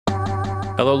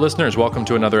Hello, listeners. Welcome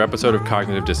to another episode of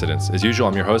Cognitive Dissidence. As usual,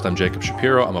 I'm your host. I'm Jacob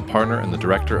Shapiro. I'm a partner and the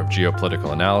director of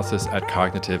geopolitical analysis at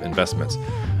Cognitive Investments.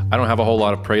 I don't have a whole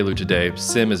lot of prelude today.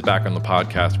 Sim is back on the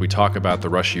podcast. We talk about the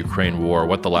Russia-Ukraine war,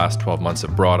 what the last 12 months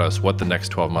have brought us, what the next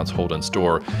 12 months hold in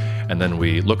store, and then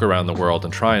we look around the world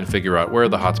and try and figure out where are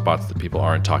the hotspots that people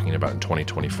aren't talking about in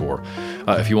 2024.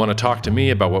 If you want to talk to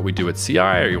me about what we do at CI,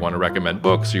 or you want to recommend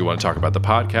books, or you want to talk about the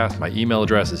podcast, my email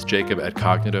address is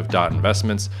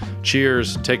jacob@cognitive.investments.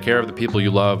 Cheers, take care of the people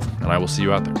you love, and I will see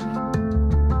you out there.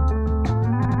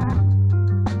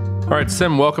 All right,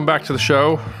 Sim, welcome back to the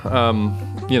show.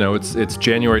 It's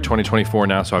January 2024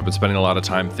 now, so I've been spending a lot of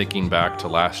time thinking back to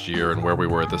last year and where we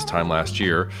were at this time last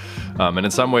year. And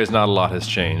in some ways, not a lot has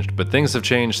changed, but things have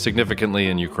changed significantly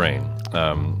in Ukraine.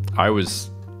 I was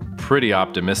pretty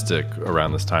optimistic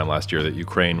around this time last year that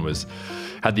Ukraine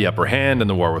had the upper hand in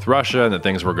the war with Russia and that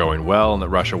things were going well and that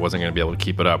Russia wasn't going to be able to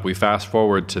keep it up. We fast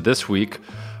forward to this week,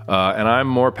 and I'm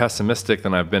more pessimistic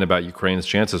than I've been about Ukraine's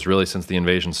chances really since the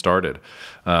invasion started.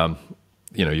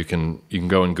 You can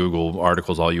go and Google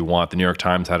articles all you want. The New York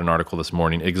Times had an article this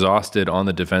morning, exhausted on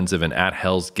the defensive and at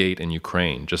Hell's Gate in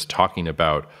Ukraine, just talking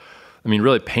about,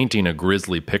 really painting a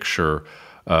grisly picture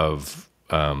of,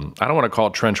 I don't want to call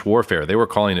it trench warfare. They were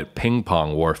calling it ping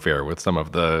pong warfare with some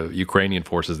of the Ukrainian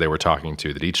forces they were talking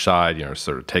to, that each side,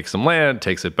 sort of takes some land,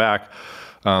 takes it back.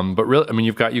 But really,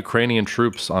 you've got Ukrainian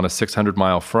troops on a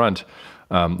 600-mile front.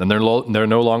 And they're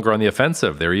no longer on the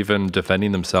offensive. They're even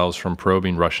defending themselves from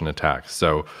probing Russian attacks.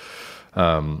 So,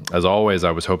 as always,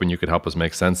 I was hoping you could help us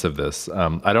make sense of this.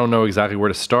 I don't know exactly where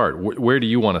to start. Where do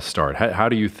you want to start? How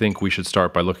do you think we should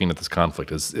start by looking at this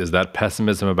conflict? Is that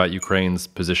pessimism about Ukraine's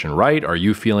position right? Are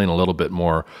you feeling a little bit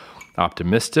more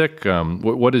optimistic?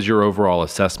 What is your overall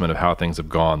assessment of how things have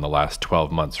gone the last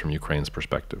 12 months from Ukraine's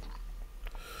perspective?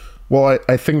 Well,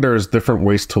 I think there's different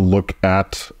ways to look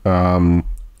at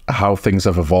how things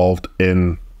have evolved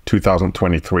in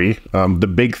 2023. The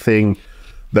big thing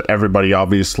that everybody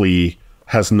obviously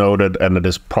has noted, and it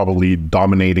is probably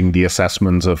dominating the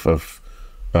assessments of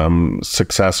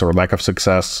success or lack of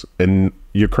success in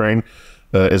Ukraine,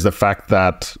 is the fact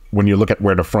that when you look at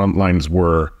where the front lines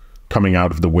were coming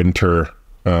out of the winter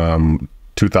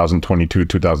 2022,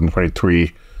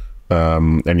 2023,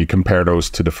 and you compare those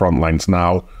to the front lines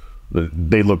now,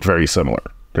 they look very similar.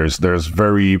 There's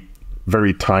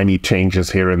very tiny changes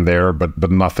here and there,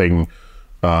 but nothing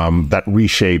that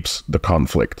reshapes the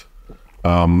conflict.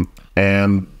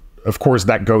 And of course,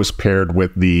 that goes paired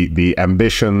with the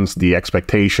ambitions, the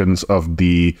expectations of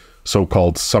the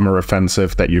so-called summer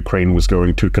offensive that Ukraine was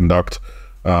going to conduct,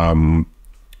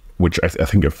 which I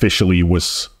think officially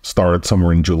was started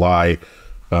somewhere in July.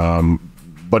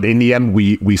 But in the end,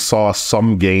 we saw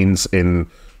some gains in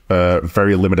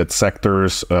very limited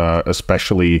sectors,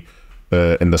 especially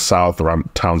in the south around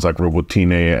towns like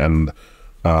Robotine and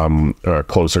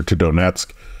closer to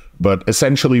Donetsk. But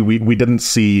essentially, we didn't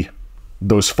see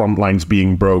those front lines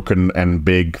being broken and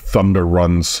big thunder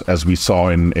runs as we saw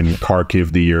in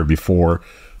Kharkiv the year before.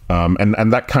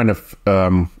 And that kind of,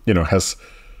 has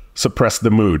suppressed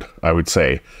the mood, I would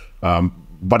say.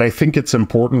 But I think it's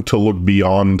important to look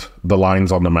beyond the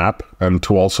lines on the map and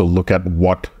to also look at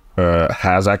what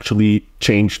has actually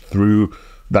changed through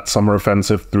that summer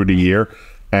offensive through the year.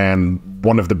 And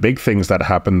one of the big things that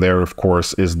happened there, of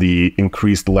course, is the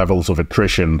increased levels of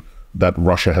attrition that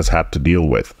Russia has had to deal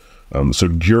with. So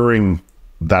during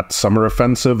that summer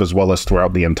offensive, as well as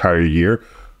throughout the entire year,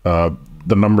 the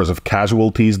numbers of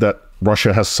casualties that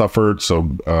Russia has suffered, so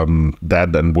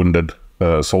dead and wounded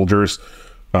soldiers,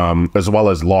 as well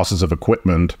as losses of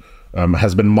equipment,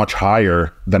 has been much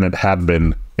higher than it had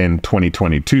been in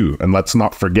 2022. And let's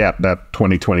not forget that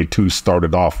 2022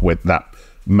 started off with that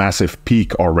massive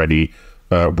peak already,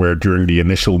 where during the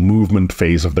initial movement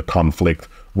phase of the conflict,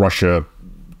 Russia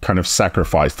kind of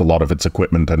sacrificed a lot of its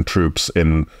equipment and troops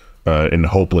in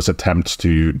hopeless attempts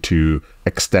to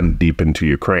extend deep into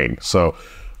Ukraine. So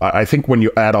I think when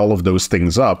you add all of those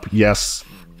things up, yes,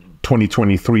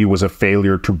 2023 was a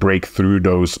failure to break through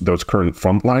those current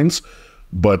front lines,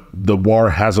 but the war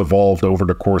has evolved over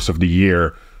the course of the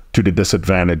year to the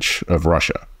disadvantage of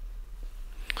Russia.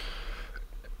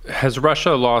 Has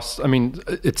Russia lost?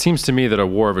 It seems to me that a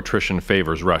war of attrition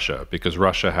favors Russia because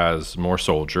Russia has more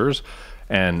soldiers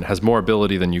and has more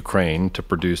ability than Ukraine to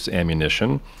produce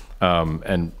ammunition.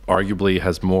 and arguably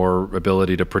has more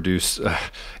ability to produce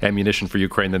ammunition for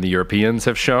Ukraine than the Europeans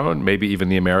have shown, maybe even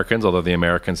the Americans, although the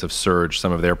Americans have surged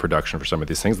some of their production for some of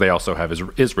these things. They also have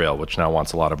Israel, which now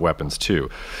wants a lot of weapons too.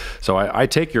 So I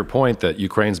take your point that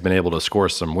Ukraine's been able to score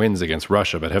some wins against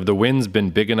Russia, but have the wins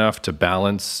been big enough to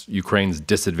balance Ukraine's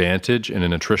disadvantage in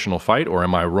an attritional fight, or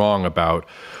am I wrong about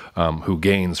who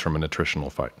gains from an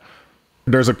attritional fight?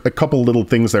 There's a couple little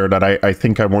things there that I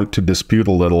think I want to dispute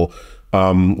a little.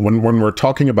 When we're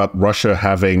talking about Russia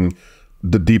having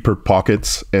the deeper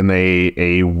pockets in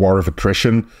a war of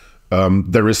attrition,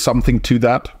 there is something to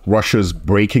that. Russia's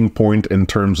breaking point in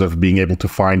terms of being able to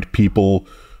find people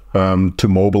to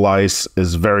mobilize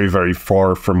is very, very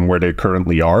far from where they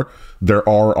currently are. There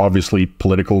are obviously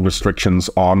political restrictions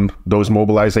on those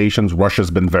mobilizations.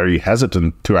 Russia's been very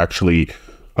hesitant to actually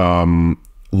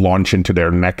launch into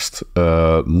their next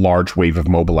large wave of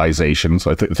mobilization.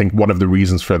 So I think one of the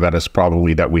reasons for that is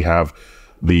probably that we have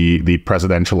the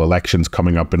presidential elections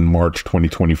coming up in March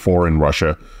 2024 in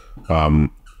Russia,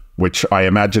 which I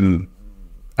imagine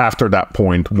after that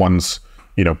point, once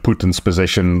Putin's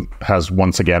position has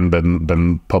once again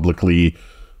been publicly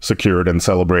secured and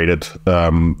celebrated,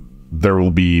 there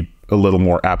will be a little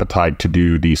more appetite to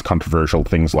do these controversial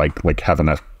things like having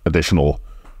an additional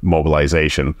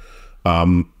mobilization.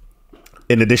 In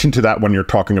addition to that, when you're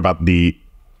talking about the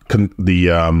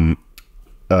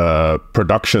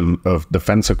production of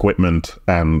defense equipment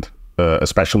and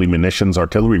especially munitions,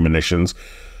 artillery munitions,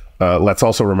 let's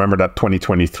also remember that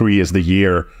 2023 is the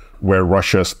year where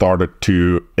Russia started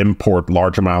to import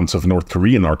large amounts of North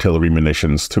Korean artillery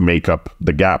munitions to make up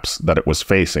the gaps that it was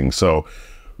facing. So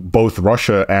both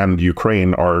Russia and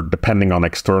Ukraine are depending on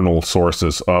external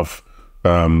sources of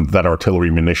that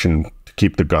artillery munition to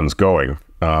keep the guns going.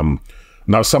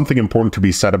 Now, something important to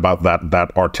be said about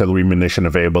that artillery munition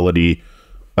availability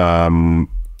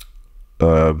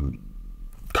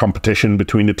competition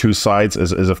between the two sides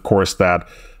is of course that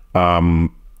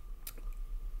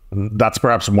that's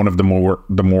perhaps one of the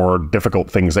more difficult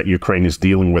things that Ukraine is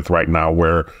dealing with right now,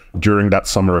 where during that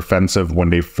summer offensive, when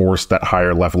they forced that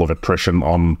higher level of attrition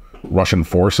on Russian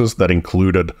forces that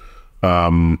included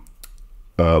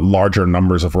larger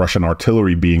numbers of Russian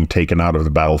artillery being taken out of the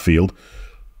battlefield,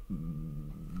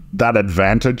 that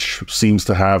advantage seems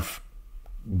to have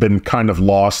been kind of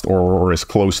lost or is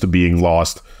close to being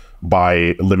lost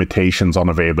by limitations on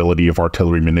availability of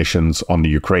artillery munitions on the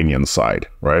Ukrainian side,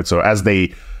 right? So as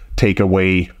they take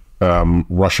away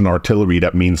Russian artillery,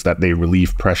 that means that they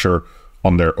relieve pressure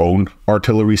on their own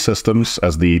artillery systems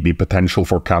as the potential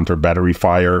for counter battery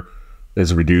fire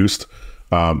is reduced.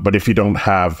 But if you don't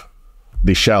have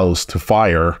the shells to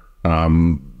fire,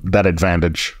 that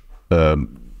advantage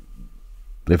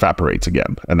evaporates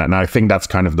again. And I think that's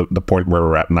kind of the point where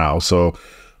we're at now. So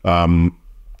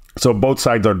so both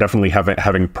sides are definitely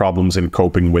having problems in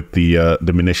coping with the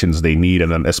munitions they need,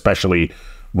 and then especially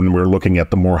when we're looking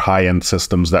at the more high-end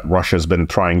systems that Russia's been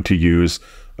trying to use,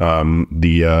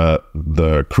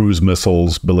 the cruise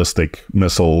missiles, ballistic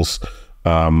missiles.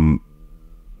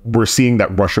 We're seeing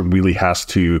that Russia really has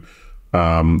to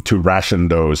ration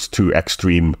those to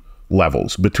extreme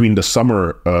levels. Between the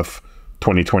summer of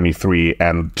 2023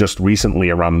 and just recently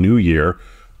around New Year,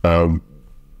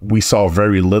 we saw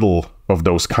very little of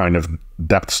those kind of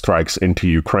depth strikes into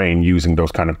Ukraine using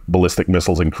those kind of ballistic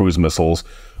missiles and cruise missiles.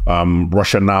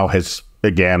 Russia now has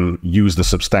again used a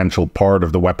substantial part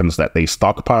of the weapons that they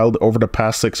stockpiled over the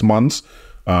past 6 months.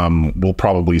 We'll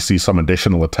probably see some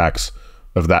additional attacks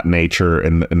of that nature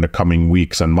in the coming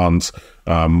weeks and months,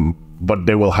 but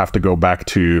they will have to go back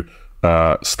to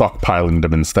stockpiling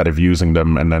them instead of using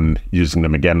them, and then using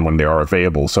them again when they are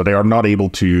available. So they are not able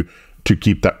to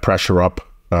keep that pressure up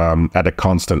at a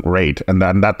constant rate. And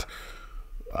then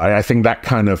I think that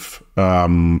kind of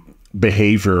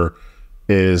behavior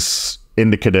is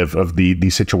indicative of the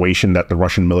situation that the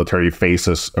Russian military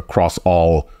faces across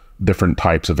all different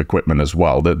types of equipment as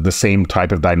well. The same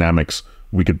type of dynamics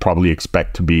we could probably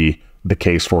expect to be the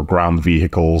case for ground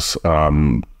vehicles,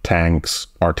 tanks,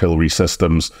 artillery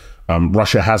systems.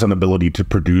 Russia has an ability to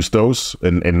produce those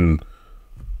in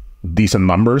decent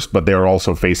numbers, but they're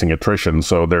also facing attrition.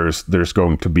 So there's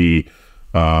going to be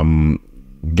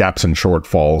gaps and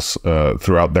shortfalls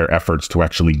throughout their efforts to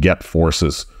actually get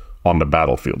forces on the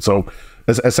battlefield. So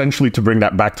essentially, to bring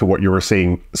that back to what you were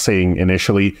saying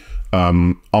initially,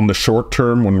 on the short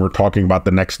term, when we're talking about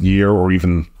the next year or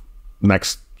even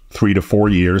next 3 to 4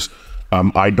 years,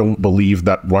 I don't believe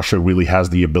that Russia really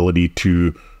has the ability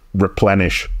to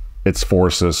replenish its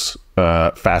forces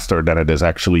faster than it is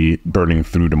actually burning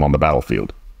through them on the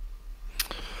battlefield.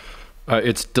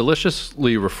 It's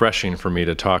deliciously refreshing for me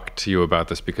to talk to you about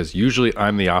this because usually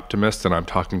I'm the optimist and I'm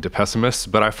talking to pessimists,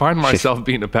 but I find myself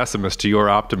being a pessimist to your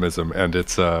optimism, and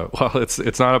it's not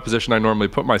a position I normally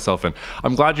put myself in.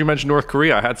 I'm glad you mentioned North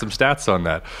Korea. I had some stats on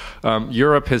that.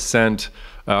 Europe has sent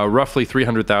roughly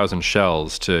 300,000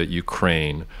 shells to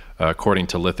Ukraine. According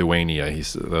to Lithuania,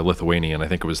 he's the Lithuanian. I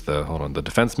think it was the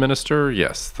defense minister.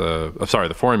 Yes,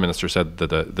 the foreign minister said that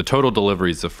the total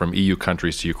deliveries from EU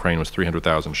countries to Ukraine was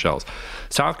 300,000 shells.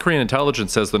 South Korean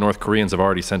intelligence says the North Koreans have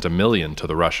already sent 1 million to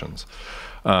the Russians.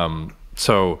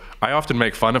 So I often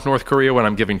make fun of North Korea when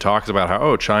I'm giving talks about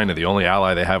how, China, the only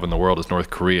ally they have in the world is North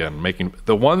Korea. And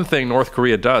the one thing North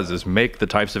Korea does is make the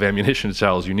types of ammunition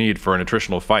shells you need for an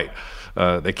attritional fight.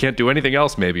 They can't do anything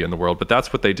else maybe in the world, but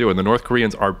that's what they do. And the North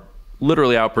Koreans are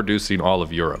literally outproducing all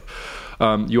of Europe.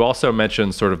 You also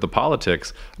mentioned sort of the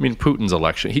politics. I mean, Putin's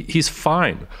election, he's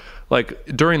fine. Like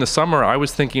during the summer, I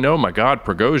was thinking, oh my God,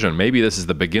 Prigozhin, maybe this is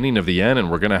the beginning of the end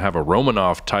and we're going to have a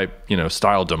Romanov type,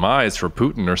 style demise for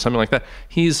Putin or something like that.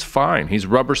 He's fine. He's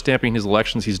rubber stamping his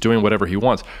elections. He's doing whatever he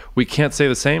wants. We can't say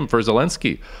the same for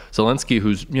Zelensky. Zelensky,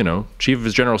 who's, chief of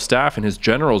his general staff, and his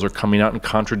generals are coming out and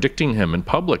contradicting him in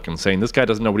public and saying this guy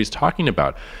doesn't know what he's talking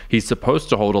about. He's supposed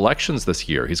to hold elections this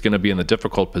year. He's going to be in the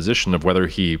difficult position of whether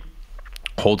he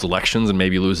holds elections and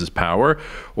maybe loses power,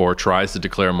 or tries to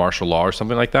declare martial law or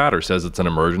something like that, or says it's an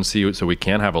emergency so we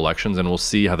can't have elections, and we'll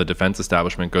see how the defense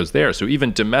establishment goes there. So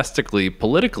even domestically,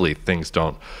 politically, things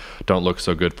don't look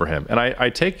so good for him. And I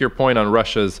take your point on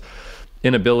Russia's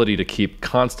inability to keep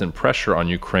constant pressure on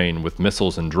Ukraine with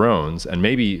missiles and drones. And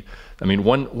maybe,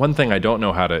 one thing I don't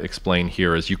know how to explain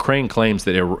here is Ukraine claims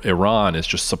that Iran is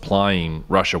just supplying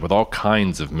Russia with all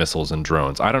kinds of missiles and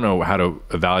drones. I don't know how to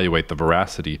evaluate the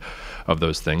veracity of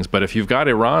those things, but if you've got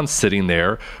Iran sitting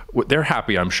there, they're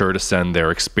happy, I'm sure, to send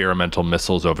their experimental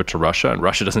missiles over to Russia, and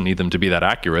Russia doesn't need them to be that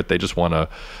accurate. They just want to,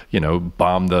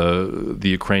 bomb the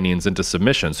Ukrainians into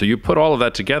submission. So you put all of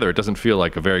that together, it doesn't feel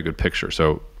like a very good picture.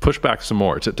 So push back some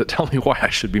more to tell me why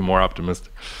I should be more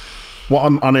optimistic.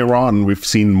 Well, on Iran, we've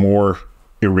seen more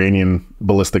Iranian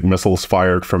ballistic missiles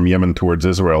fired from Yemen towards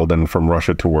Israel than from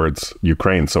Russia towards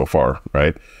Ukraine so far,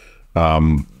 right?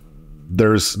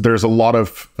 There's a lot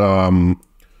of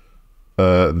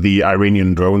the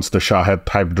Iranian drones, the Shahed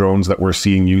type drones that we're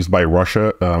seeing used by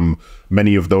Russia.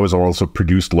 Many of those are also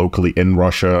produced locally in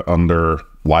Russia under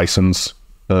license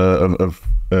of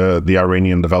the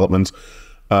Iranian developments.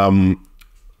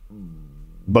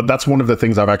 But that's one of the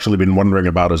things I've actually been wondering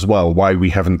about as well, why we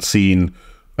haven't seen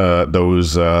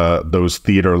those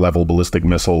theater level ballistic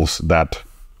missiles that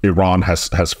Iran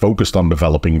has focused on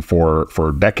developing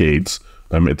for decades.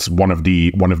 It's one of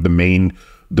the main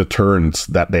deterrents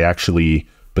that they actually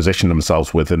position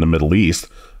themselves with in the Middle East.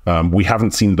 We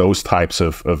haven't seen those types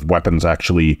of weapons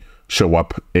actually show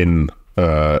up in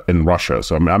Russia.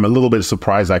 So I'm a little bit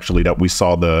surprised actually that we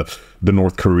saw the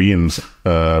North Koreans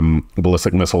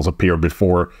ballistic missiles appear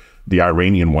before the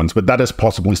Iranian ones. But that is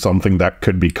possibly something that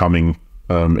could be coming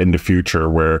in the future,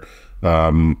 where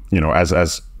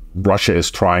as Russia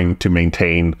is trying to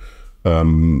maintain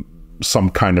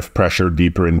some kind of pressure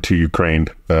deeper into Ukraine,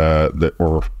 I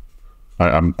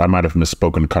might have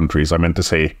misspoken countries. I meant to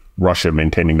say Russia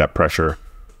maintaining that pressure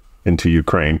into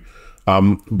Ukraine.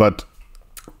 But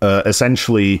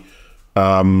essentially,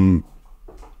 those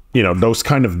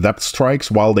kind of depth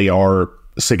strikes, while they are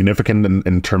significant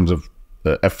in terms of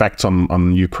effects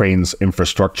on Ukraine's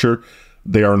infrastructure,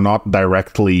 they are not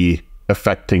directly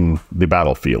affecting the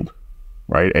battlefield,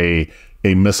 right? A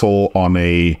missile on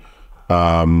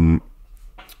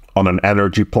an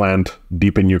energy plant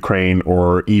deep in Ukraine,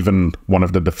 or even one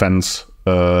of the defense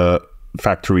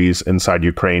factories inside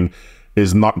Ukraine,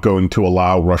 is not going to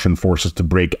allow Russian forces to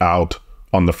break out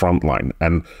on the front line.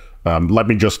 And let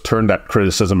me just turn that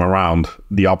criticism around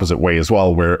the opposite way as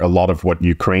well, where a lot of what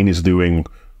Ukraine is doing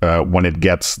when it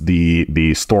gets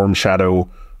the Storm Shadow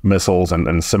missiles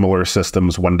and similar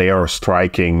systems, when they are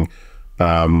striking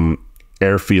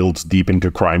airfields deep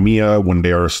into Crimea, when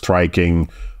they are striking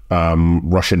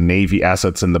Russian Navy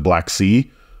assets in the Black Sea,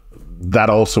 that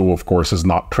also, of course, is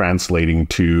not translating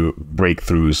to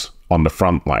breakthroughs on the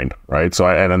front line, right? So,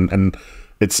 and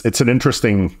it's an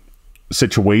interesting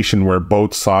situation where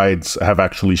both sides have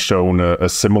actually shown a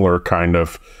similar kind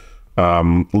of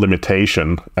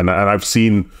limitation, and I've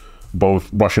seen both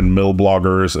Russian mill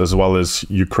bloggers as well as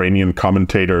Ukrainian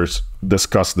commentators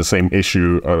discuss the same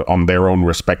issue on their own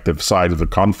respective sides of the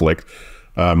conflict,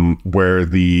 where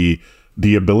the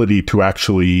ability to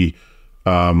actually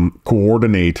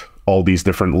coordinate all these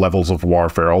different levels of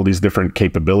warfare, all these different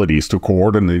capabilities, to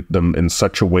coordinate them in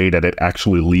such a way that it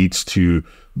actually leads to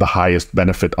the highest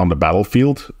benefit on the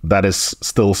battlefield, that is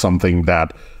still something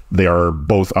that they are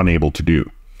both unable to do.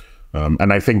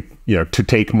 And I think, to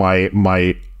take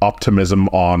my optimism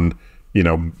on,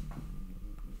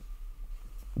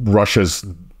 Russia's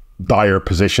dire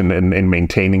position in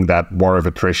maintaining that war of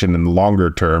attrition in the longer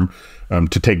term,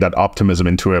 to take that optimism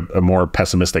into a more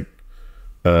pessimistic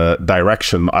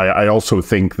direction, I also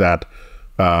think that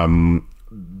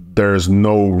there's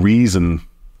no reason,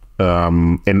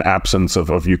 in absence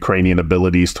of Ukrainian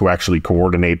abilities to actually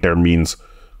coordinate their means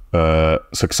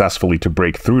successfully to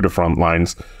break through the front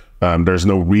lines, there's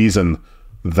no reason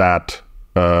that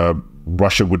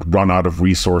Russia would run out of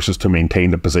resources to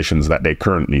maintain the positions that they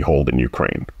currently hold in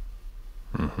Ukraine.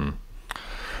 Mm-hmm.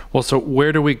 Well, so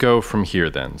where do we go from here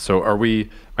then? So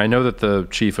I know that the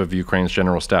chief of Ukraine's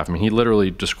general staff, he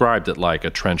literally described it like a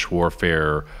trench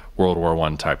warfare, World War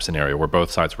I type scenario where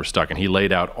both sides were stuck. And he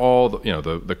laid out all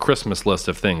the Christmas list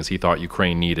of things he thought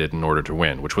Ukraine needed in order to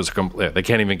win, which was they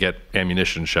can't even get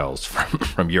ammunition shells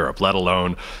from Europe, let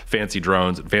alone fancy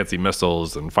drones and fancy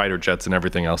missiles and fighter jets and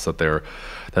everything else that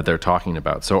they're talking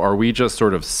about. So are we just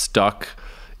sort of stuck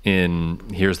in,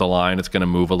 here's the line, it's going to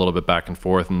move a little bit back and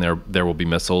forth, and there will be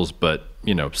missiles, but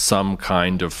some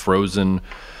kind of frozen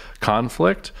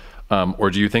conflict?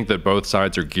 Or do you think that both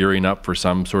sides are gearing up for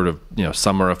some sort of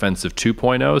summer offensive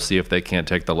 2.0, see if they can't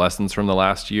take the lessons from the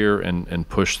last year and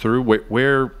push through?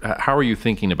 How are you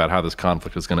thinking about how this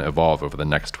conflict is going to evolve over the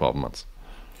next 12 months?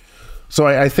 So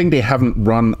I think they haven't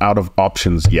run out of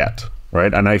options yet,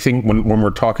 right? And I think when we're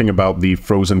talking about the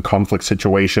frozen conflict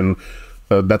situation,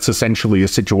 that's essentially a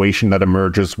situation that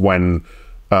emerges when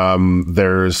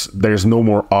there's no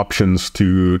more options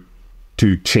to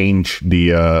change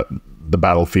the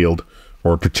battlefield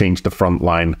or to change the front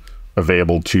line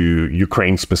available to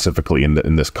Ukraine specifically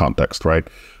in this context, right?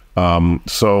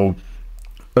 So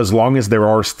as long as there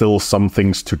are still some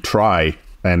things to try,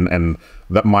 and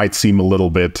that might seem a little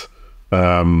bit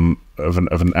of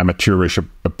an amateurish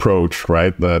approach,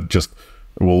 right? That just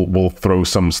we'll throw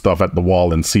some stuff at the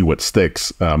wall and see what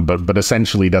sticks. But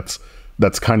essentially that's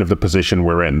kind of the position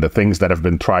we're in. The things that have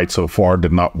been tried so far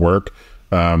did not work.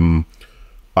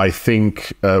 I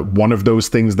think one of those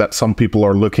things that some people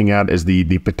are looking at is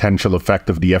the potential effect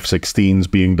of the F-16s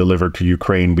being delivered to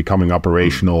Ukraine becoming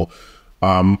operational.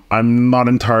 I'm not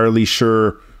entirely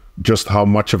sure just how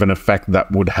much of an effect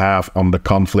that would have on the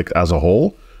conflict as a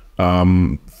whole,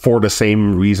 for the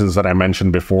same reasons that I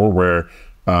mentioned before, where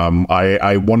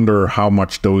I wonder how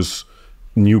much those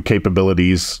new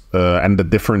capabilities and the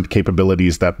different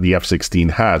capabilities that the F-16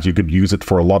 has, you could use it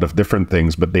for a lot of different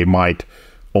things, but they might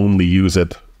only use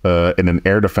it in an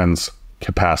air defense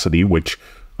capacity, which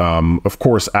of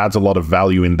course adds a lot of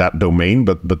value in that domain,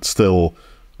 but still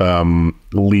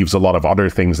leaves a lot of other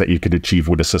things that you could achieve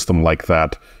with a system like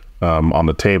that on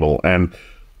the table. And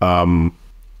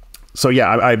so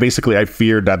yeah, I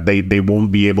fear that they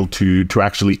won't be able to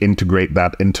actually integrate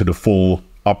that into the full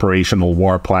operational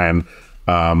war plan.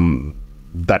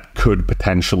 That could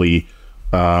potentially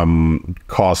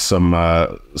cause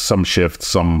some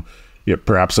shifts,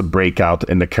 perhaps a breakout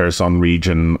in the Kherson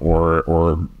region,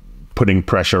 or putting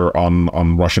pressure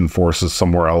on Russian forces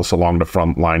somewhere else along the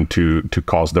front line to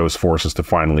cause those forces to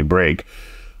finally break.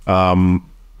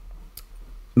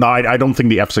 No, I don't think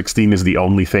the F-16 is the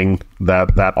only thing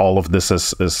that all of this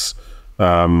is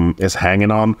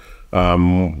hanging on.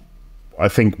 I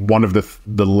think one of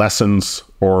the lessons,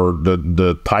 or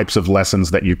the types of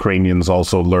lessons that Ukrainians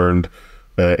also learned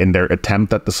in their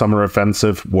attempt at the summer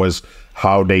offensive, was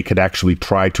how they could actually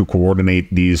try to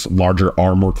coordinate these larger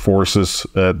armored forces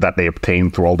that they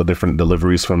obtained through all the different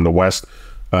deliveries from the West,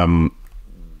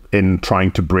 in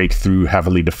trying to break through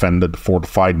heavily defended,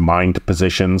 fortified, mined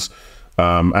positions.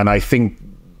 And I think,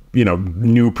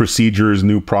 new procedures,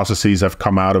 new processes have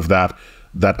come out of that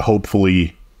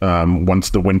hopefully, once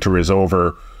the winter is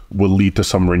over, will lead to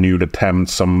some renewed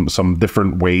attempts, some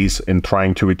different ways in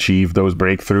trying to achieve those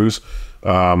breakthroughs.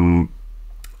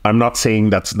 I'm not saying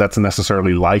that's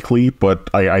necessarily likely, but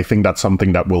I think that's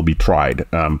something that will be tried.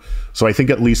 So I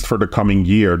think at least for the coming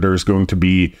year, there's going to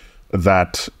be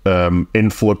that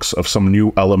influx of some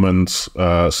new elements,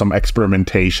 some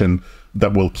experimentation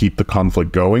that will keep the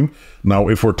conflict going. Now,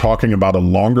 if we're talking about a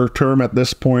longer term at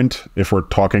this point, if we're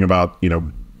talking about,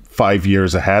 5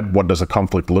 years ahead, what does a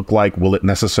conflict look like? Will it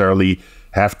necessarily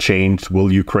have changed?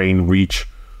 Will Ukraine reach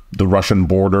the Russian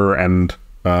border and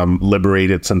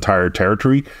liberate its entire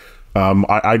territory?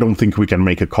 I don't think we can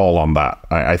make a call on that.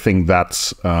 I think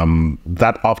that's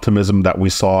that optimism that we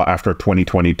saw after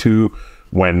 2022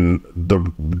 when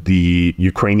the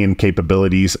Ukrainian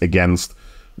capabilities against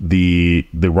the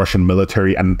Russian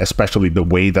military, and especially the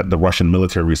way that the Russian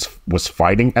military was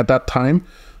fighting at that time,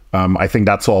 I think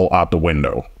that's all out the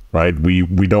window, right?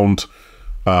 We don't.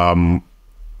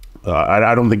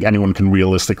 I don't think anyone can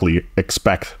realistically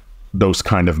expect those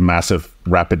kind of massive,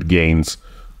 rapid gains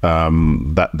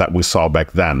that we saw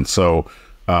back then. So,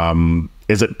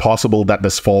 is it possible that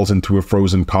this falls into a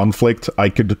frozen conflict? I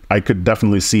could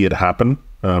definitely see it happen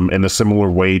in a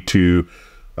similar way to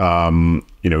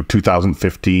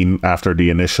 2015, after the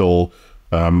initial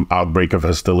outbreak of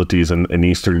hostilities in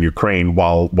eastern Ukraine.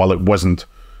 While it wasn't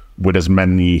with as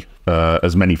many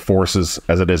forces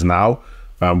as it is now.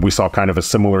 We saw kind of a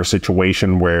similar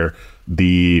situation where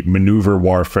the maneuver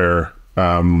warfare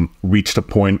reached a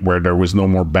point where there was no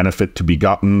more benefit to be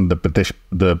gotten.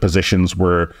 The positions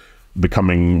were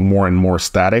becoming more and more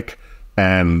static,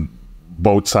 and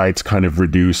both sides kind of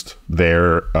reduced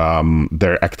their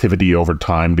activity over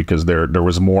time because there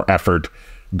was more effort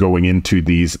going into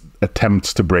these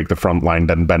attempts to break the front line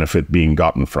than benefit being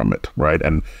gotten from it, right?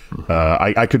 And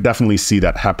I could definitely see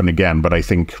that happen again, but I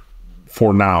think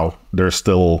for now there's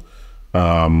still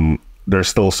some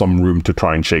room to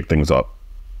try and shake things up.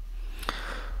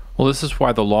 Well, this is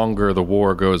why the longer the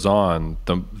war goes on,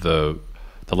 the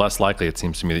less likely it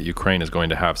seems to me that Ukraine is going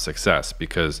to have success,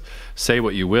 because say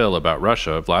what you will about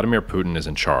Russia, Vladimir Putin is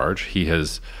in charge. He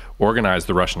has organized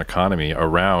the Russian economy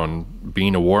around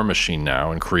being a war machine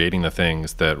now and creating the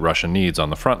things that Russia needs on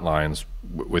the front lines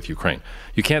with Ukraine.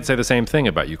 You can't say the same thing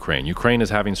about Ukraine. Ukraine is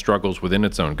having struggles within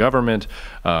its own government.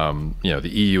 The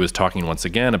EU is talking once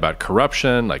again about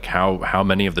corruption, like how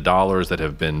many of the dollars that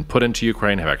have been put into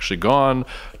Ukraine have actually gone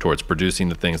towards producing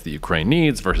the things that Ukraine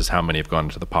needs versus how many have gone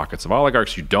into the pockets of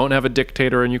oligarchs. You don't have a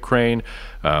dictator in Ukraine.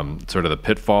 Sort of the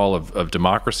pitfall of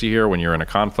democracy here when you're in a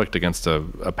conflict against a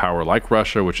power like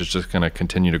Russia, which is just going to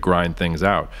continue to grind things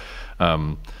out.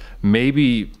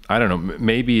 Maybe, I don't know,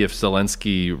 maybe if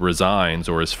Zelensky resigns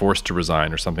or is forced to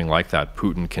resign or something like that,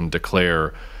 Putin can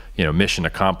declare, mission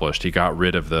accomplished. He got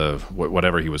rid of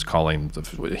whatever he was calling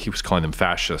them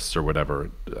fascists or whatever.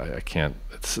 I can't,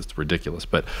 it's ridiculous.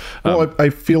 But well,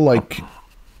 I feel like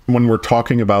when we're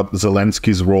talking about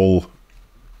Zelensky's role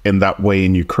in that way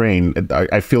in Ukraine,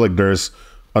 I feel like there's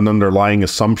an underlying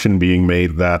assumption being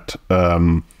made that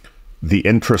the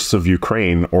interests of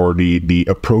Ukraine, or the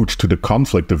approach to the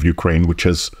conflict of Ukraine, which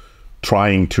is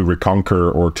trying to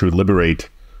reconquer or to liberate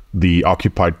the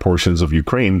occupied portions of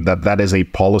Ukraine, that is a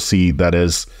policy that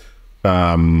is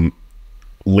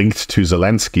linked to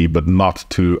Zelensky, but not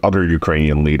to other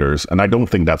Ukrainian leaders. And I don't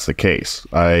think that's the case.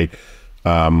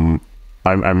 I'm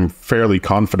fairly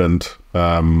confident,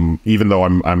 even though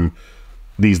I'm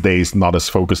these days not as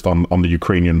focused on the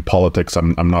Ukrainian politics.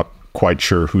 I'm not quite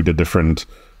sure who the different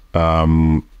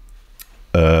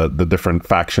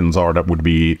factions are that would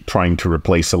be trying to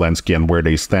replace Zelensky and where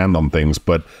they stand on things.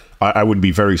 But I would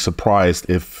be very surprised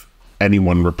if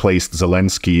anyone replaced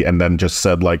Zelensky and then just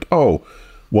said like, oh,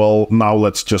 well, now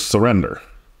let's just surrender.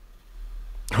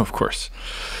 Of course.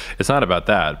 It's not about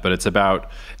that, but it's about,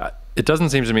 it doesn't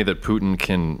seem to me that Putin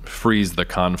can freeze the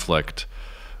conflict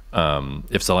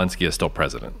if Zelensky is still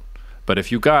president. But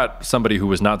if you got somebody who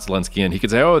was not Zelensky in, he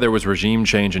could say, oh, there was regime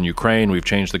change in Ukraine. We've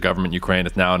changed the government in Ukraine.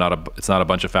 It's now not a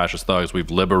bunch of fascist thugs. We've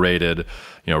liberated,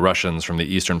 Russians from the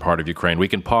eastern part of Ukraine. We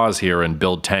can pause here and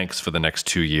build tanks for the next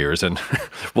 2 years, and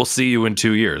we'll see you in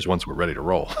 2 years once we're ready to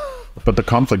roll. But the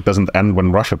conflict doesn't end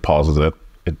when Russia pauses it.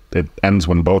 It ends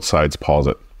when both sides pause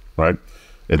it, right?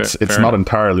 It's not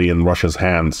entirely in Russia's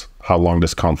hands how long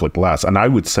this conflict lasts. And I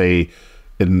would say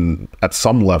at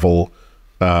some level,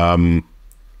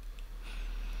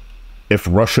 if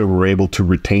Russia were able to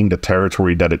retain the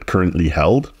territory that it currently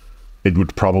held, it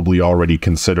would probably already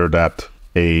consider that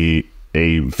a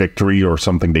victory or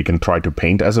something they can try to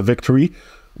paint as a victory.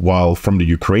 While from the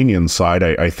Ukrainian side,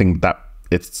 I think that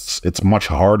it's much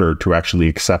harder to actually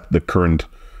accept the current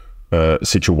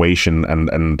situation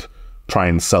and try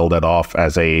and sell that off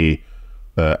as a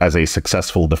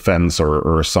successful defense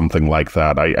or something like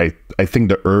that. I think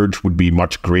the urge would be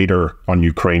much greater on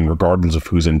Ukraine, regardless of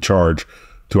who's in charge,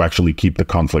 to actually keep the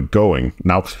conflict going.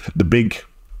 Now, the big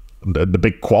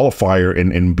qualifier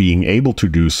in being able to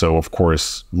do so, of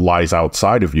course, lies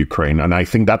outside of Ukraine. And I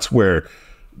think that's where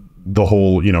the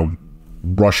whole,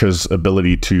 Russia's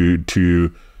ability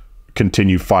to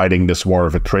continue fighting this war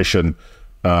of attrition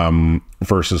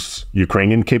versus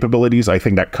Ukrainian capabilities, I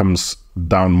think that comes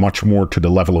down much more to the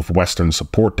level of Western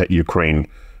support that Ukraine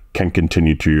can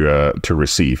continue to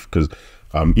receive. Because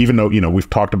even though, we've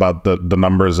talked about the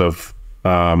numbers of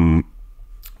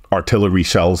artillery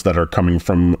shells that are coming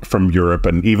from Europe.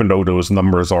 And even though those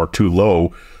numbers are too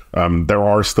low, there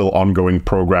are still ongoing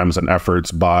programs and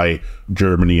efforts by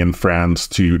Germany and France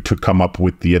to come up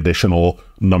with the additional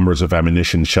numbers of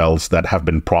ammunition shells that have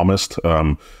been promised.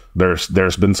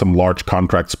 There's been some large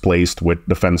contracts placed with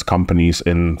defense companies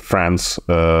in France,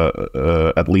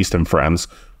 at least in France,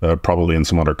 probably in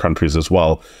some other countries as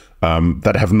well,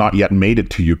 that have not yet made it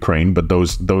to Ukraine, but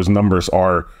those numbers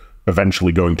are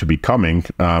eventually going to be coming.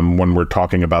 When we're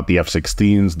talking about the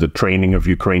F-16s, the training of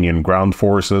Ukrainian ground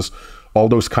forces, all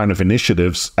those kind of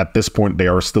initiatives, at this point, they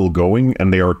are still going,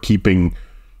 and they are keeping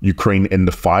Ukraine in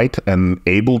the fight and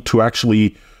able to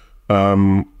actually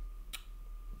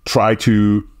try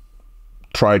to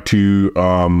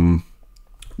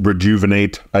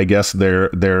rejuvenate, I guess,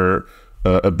 their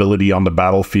ability on the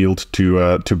battlefield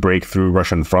to break through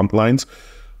Russian front lines.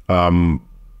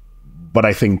 But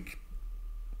I think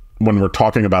when we're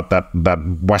talking about that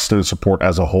Western support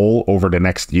as a whole over the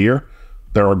next year,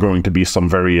 there are going to be some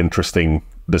very interesting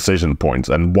decision points.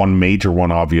 And one major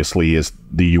one, obviously, is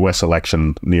the US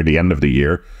election near the end of the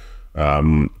year,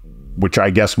 which I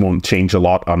guess won't change a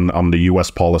lot on the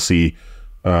US policy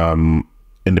in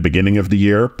the beginning of the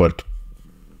year. But,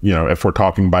 you know, if we're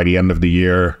talking by the end of the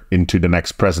year into the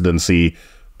next presidency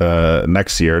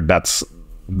next year,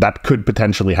 that could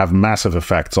potentially have massive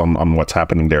effects on what's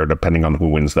happening there, depending on who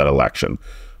wins that election.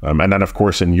 And then, of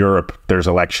course, in Europe, there's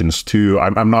elections too.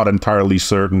 I'm not entirely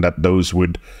certain that those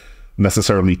would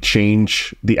necessarily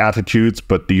change the attitudes,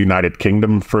 but the United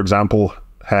Kingdom, for example,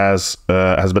 has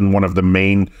been one of the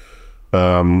main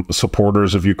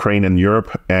supporters of Ukraine in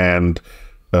Europe, and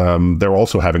they're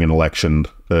also having an election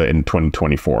in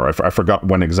 2024. I forgot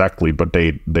when exactly, but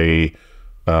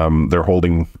they're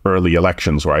holding early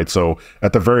elections, right? So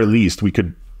at the very least, we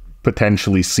could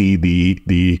potentially see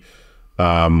the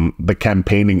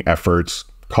campaigning efforts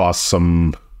cause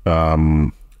some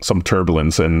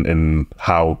turbulence in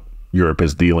how Europe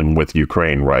is dealing with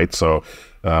Ukraine, right? So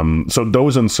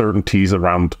those uncertainties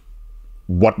around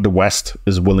what the West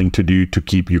is willing to do to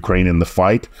keep Ukraine in the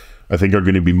fight, I think, are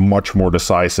going to be much more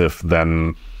decisive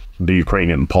than the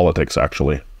Ukrainian politics,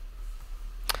 actually.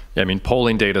 Yeah, I mean,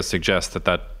 polling data suggests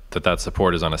that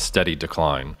support is on a steady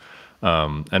decline.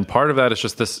 And part of that is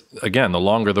just this, again, the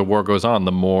longer the war goes on,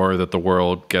 the more that the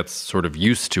world gets sort of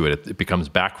used to it. It becomes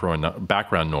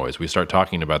background noise. We start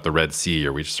talking about the Red Sea,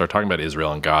 or we start talking about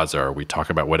Israel and Gaza, or we talk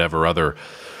about whatever other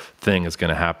thing is going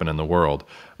to happen in the world.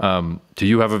 Do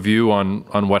you have a view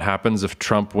on what happens if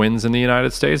Trump wins in the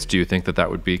United States? Do you think that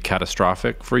would be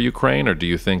catastrophic for Ukraine, or do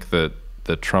you think that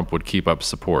Trump would keep up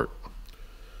support?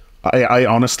 I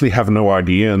honestly have no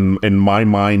idea. In my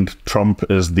mind, Trump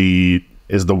is the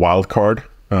wild card.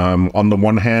 On the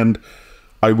one hand,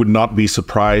 I would not be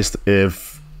surprised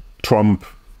if Trump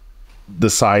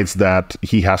decides that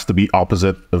he has to be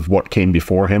opposite of what came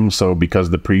before him. So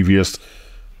because the previous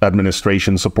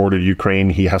administration supported Ukraine,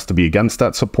 he has to be against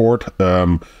that support.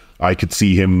 I could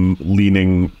see him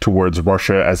leaning towards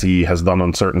Russia, as he has done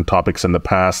on certain topics in the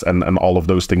past, and all of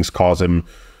those things cause him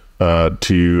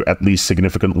to at least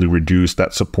significantly reduce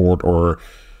that support. Or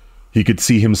he could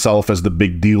see himself as the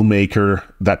big deal maker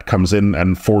that comes in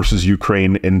and forces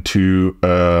Ukraine into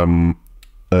a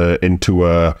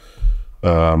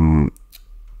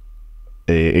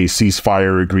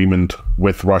ceasefire agreement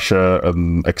with Russia,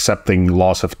 accepting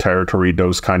loss of territory,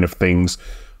 those kind of things.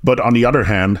 But on the other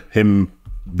hand, him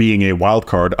being a wild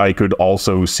card, I could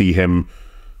also see him,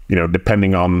 you know,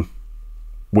 depending on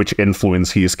which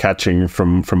influence he is catching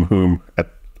from whom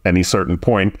at any certain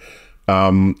point,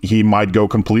 he might go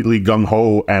completely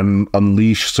gung-ho and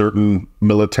unleash certain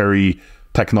military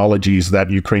technologies that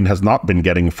Ukraine has not been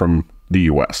getting from the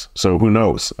US. So who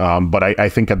knows? But I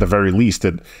think at the very least,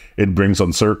 it brings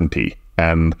uncertainty.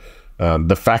 And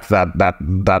the fact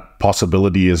that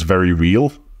possibility is very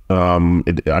real. I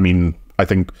mean, I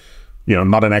think, you know,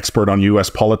 not an expert on US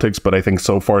politics, but I think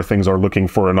so far things are looking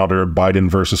for another Biden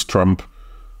versus Trump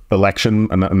election.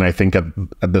 And I think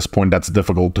at this point, that's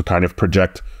difficult to kind of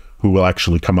project who will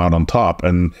actually come out on top.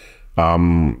 And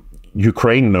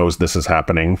Ukraine knows this is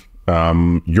happening.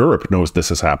 Europe knows this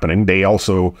is happening. They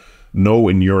also know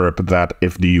in Europe that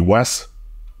if the US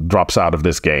drops out of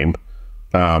this game,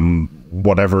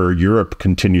 whatever Europe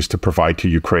continues to provide to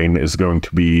Ukraine is going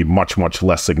to be much, much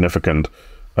less significant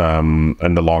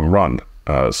in the long run.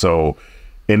 So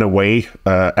in a way,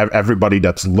 everybody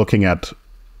that's looking at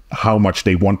how much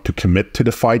they want to commit to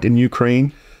the fight in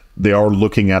Ukraine, they are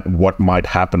looking at what might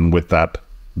happen with that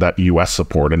US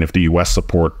support. And if the US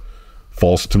support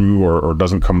falls through or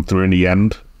doesn't come through in the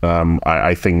end,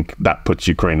 I think that puts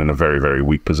Ukraine in a very, very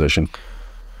weak position.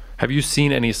 Have you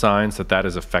seen any signs that that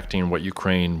is affecting what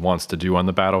Ukraine wants to do on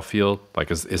the battlefield? Like,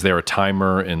 is there a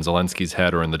timer in Zelensky's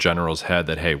head or in the general's head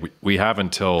that, hey, we have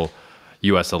until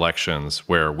U.S. elections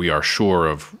where we are sure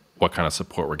of what kind of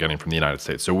support we're getting from the United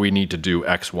States, so we need to do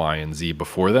X, Y, and Z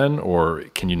before then? Or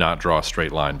can you not draw a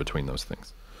straight line between those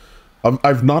things?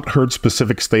 I've not heard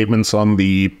specific statements on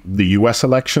the U.S.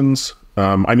 elections.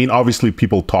 I mean, obviously,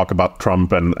 people talk about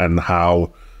Trump and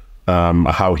how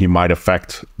he might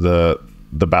affect the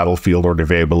battlefield or the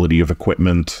availability of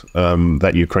equipment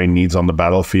that Ukraine needs on the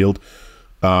battlefield.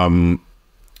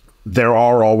 There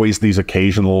are always these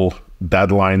occasional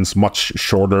deadlines, much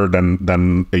shorter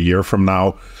than a year from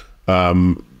now,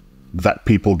 that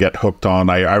people get hooked on.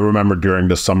 I remember during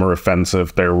the summer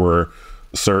offensive, there were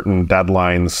certain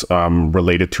deadlines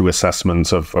related to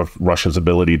assessments of Russia's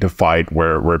ability to fight,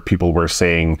 where people were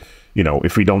saying, you know,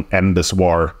 if we don't end this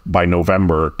war by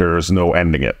November, there's no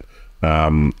ending it,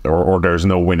 or there's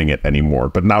no winning it anymore.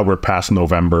 But now we're past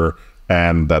November,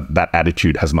 and that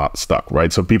attitude has not stuck,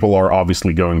 right? So people are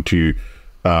obviously going to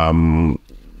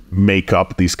make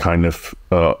up these kind of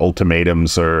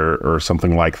ultimatums or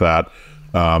something like that.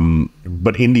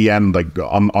 But in the end, like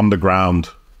on the ground,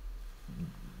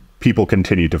 people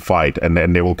continue to fight, and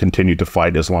they will continue to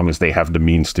fight as long as they have the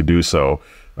means to do so.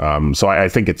 So I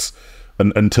think it's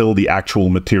until the actual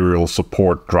material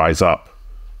support dries up,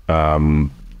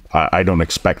 I don't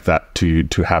expect that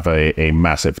to have a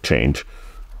massive change.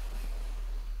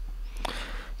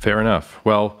 Fair enough.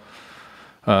 Well,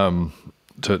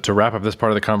 to wrap up this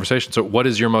part of the conversation, so what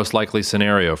is your most likely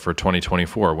scenario for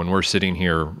 2024? When we're sitting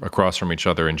here across from each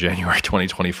other in January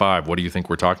 2025, what do you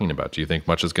think we're talking about? Do you think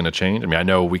much is going to change? I mean, I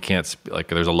know we can't, like,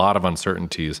 there's a lot of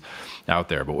uncertainties out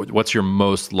there, but what's your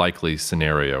most likely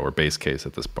scenario or base case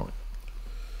at this point?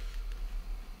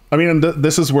 I mean, and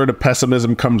this is where the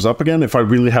pessimism comes up again. If I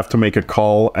really have to make a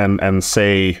call and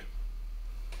say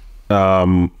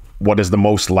what is the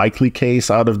most likely case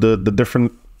out of the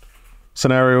different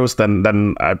scenarios, then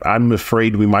I'm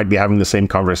afraid we might be having the same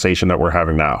conversation that we're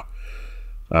having now.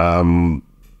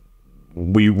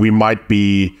 We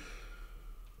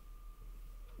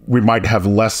might have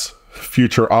less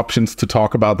future options to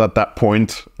talk about at that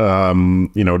point.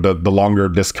 You know, the longer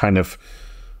this kind of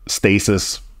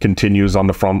stasis continues on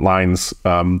the front lines,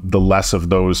 the less of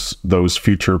those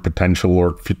future potential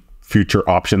or future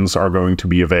options are going to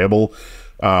be available.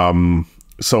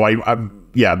 So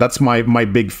yeah, that's my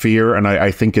big fear, and I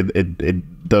think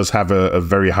it does have a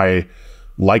very high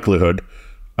likelihood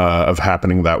of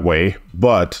happening that way.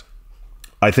 But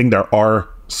I think there are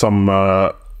some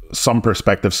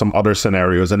perspectives, some other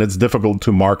scenarios, and it's difficult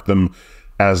to mark them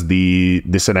as the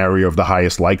scenario of the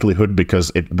highest likelihood,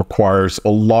 because it requires a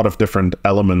lot of different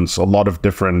elements, a lot of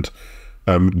different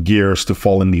gears to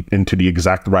fall into the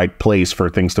exact right place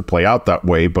for things to play out that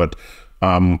way. But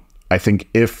I think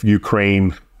if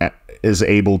Ukraine is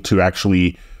able to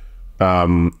actually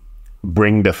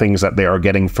bring the things that they are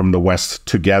getting from the West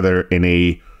together in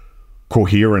a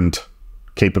coherent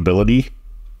capability,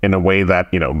 in a way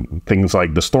that, you know, things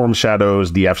like the Storm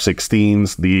Shadows, the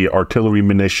F-16s, the artillery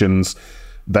munitions,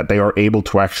 that they are able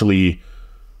to actually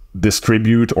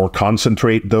distribute or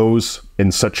concentrate those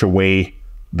in such a way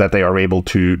that they are able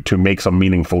to make some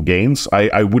meaningful gains.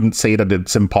 I wouldn't say that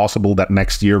it's impossible that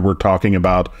next year we're talking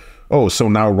about, oh, so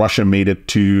now Russia made it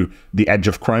to the edge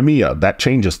of Crimea. That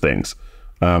changes things.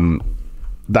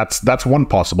 That's one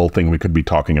possible thing we could be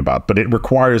talking about, but it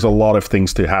requires a lot of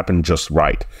things to happen just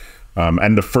right.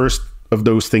 And the first of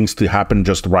those things to happen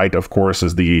just right, of course,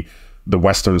 is the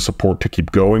Western support to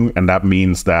keep going, and that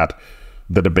means that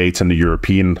the debates in the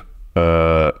European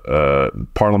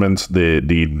Parliament, the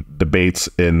debates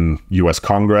in U.S.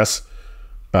 Congress,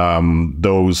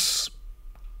 those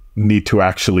need to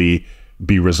actually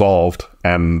be resolved,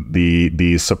 and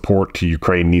the support to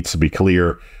Ukraine needs to be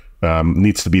clear,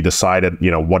 needs to be decided.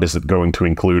 You know, what is it going to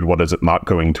include? What is it not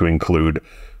going to include?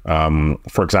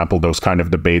 For example, those kind of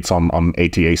debates on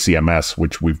ATACMS,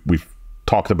 which we've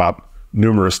talked about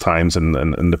numerous times in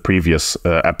the previous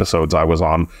episodes I was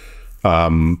on.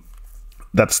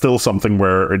 That's still something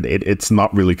where it's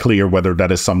not really clear whether that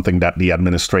is something that the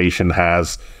administration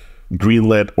has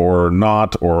greenlit or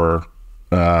not, or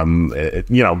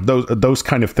you know, those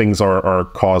kind of things are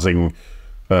causing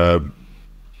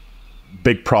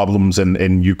big problems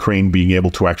in Ukraine being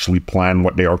able to actually plan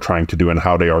what they are trying to do and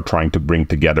how they are trying to bring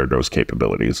together those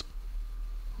capabilities.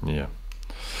 Yeah.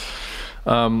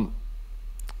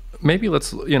 Maybe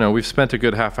let's, you know, we've spent a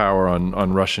good half hour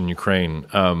on Russia and Ukraine.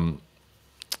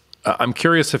 I'm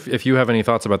curious if you have any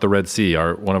thoughts about the Red Sea.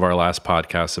 One of our last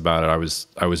podcasts about it,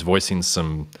 I was voicing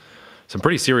some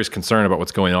pretty serious concern about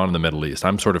what's going on in the Middle East.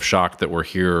 I'm sort of shocked that we're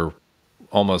here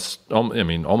almost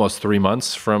 3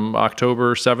 months from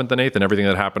October 7th and 8th and everything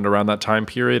that happened around that time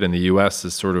period. And the U.S.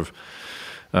 is sort of,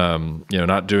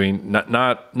 not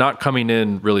coming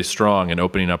in really strong and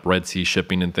opening up Red Sea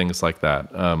shipping and things like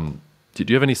that. Do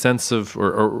you have any sense of,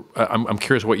 or I'm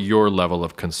curious what your level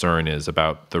of concern is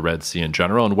about the Red Sea in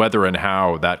general, and whether and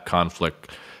how that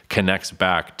conflict connects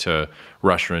back to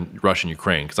Russia and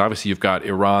Ukraine? Because obviously you've got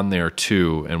Iran there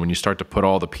too, and when you start to put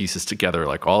all the pieces together,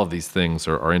 like all of these things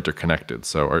are interconnected.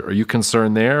 So are you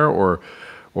concerned there, or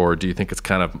do you think it's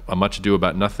kind of a much ado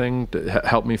about nothing?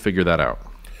 Help me figure that out.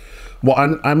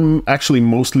 Well, I'm actually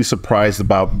mostly surprised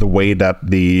about the way that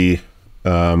the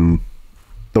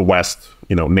West,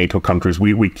 NATO countries,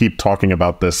 we keep talking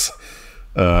about this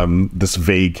this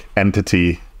vague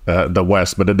entity, the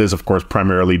West, but it is of course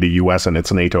primarily the US and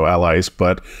its NATO allies.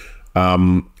 But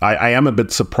I am a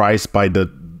bit surprised by the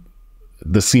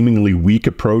seemingly weak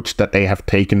approach that they have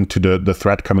taken to the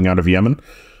threat coming out of Yemen.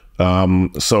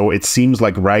 So it seems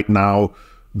like right now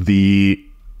the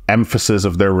emphasis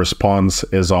of their response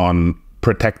is on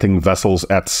protecting vessels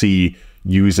at sea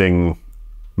using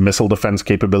missile defense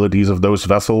capabilities of those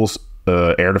vessels,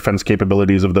 air defense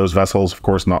capabilities of those vessels, of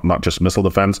course, not just missile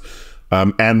defense,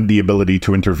 and the ability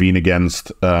to intervene against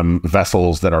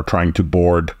vessels that are trying to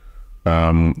board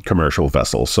commercial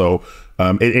vessels. So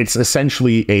it's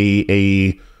essentially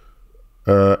a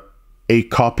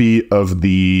copy of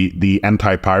the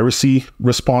anti-piracy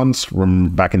response from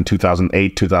back in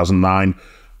 2008, 2009,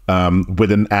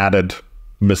 with an added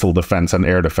missile defense and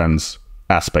air defense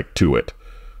aspect to it.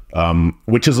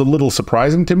 Which is a little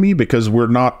surprising to me, because we're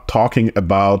not talking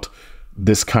about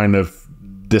this kind of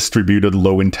distributed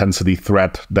low-intensity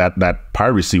threat that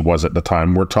piracy was at the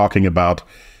time. We're talking about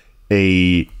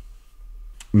a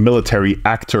military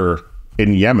actor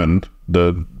in Yemen,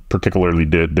 particularly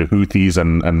the Houthis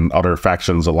and other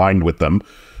factions aligned with them,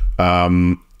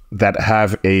 that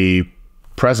have a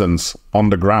presence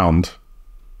on the ground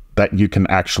that you can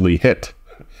actually hit.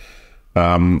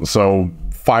 So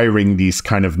firing these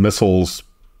kind of missiles,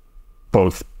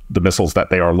 both the missiles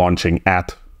that they are launching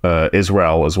at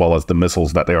Israel, as well as the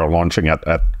missiles that they are launching at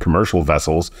commercial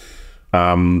vessels,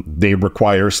 they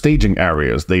require staging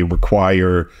areas, they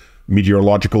require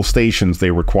meteorological stations,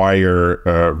 they require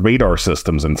radar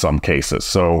systems in some cases.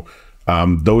 So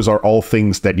those are all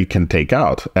things that you can take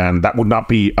out, and that would not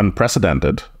be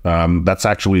unprecedented. That's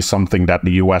actually something that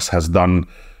the US has done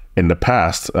in the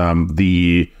past.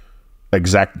 The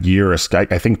exact year is,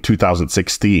 I think,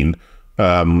 2016,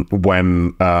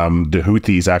 when the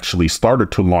Houthis actually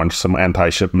started to launch some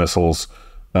anti-ship missiles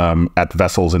at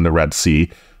vessels in the Red Sea.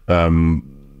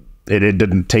 It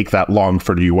didn't take that long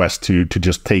for the US to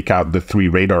just take out the 3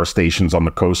 radar stations on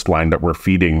the coastline that were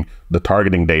feeding the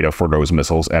targeting data for those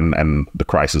missiles, and the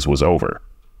crisis was over,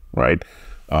 right?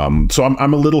 So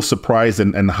I'm a little surprised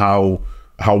in how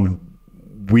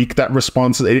weak that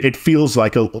response is. It feels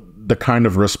like the kind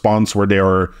of response where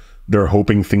they're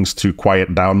hoping things to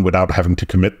quiet down without having to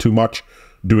commit too much,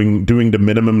 doing the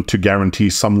minimum to guarantee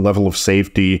some level of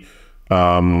safety,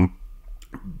 but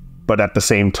at the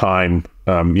same time,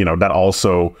 that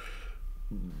also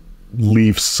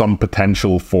leaves some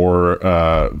potential for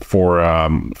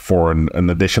an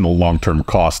additional long-term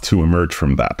cost to emerge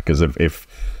from that. Because if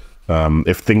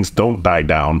things don't die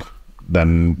down,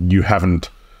 then you haven't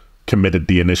committed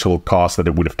the initial cost that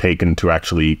it would have taken to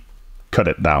actually cut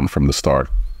it down from the start.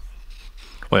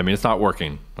 Well, I mean, it's not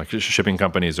working. Like, shipping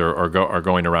companies are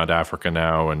going around Africa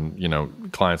now,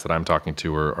 and clients that I'm talking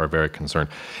to are very concerned.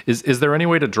 Is there any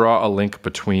way to draw a link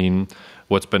between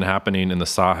what's been happening in the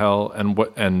Sahel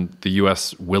and the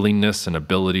U.S. willingness and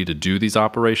ability to do these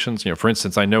operations? For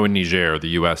instance, I know in Niger, the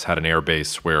U.S. had an air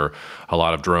base where a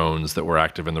lot of drones that were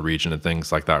active in the region and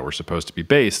things like that were supposed to be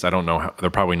based. I don't know how, they're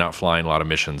probably not flying a lot of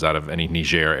missions out of any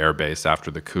Niger air base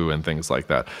after the coup and things like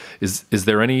that. Is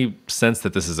there any sense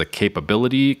that this is a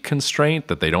capability constraint,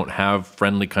 that they don't have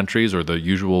friendly countries or the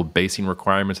usual basing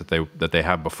requirements that they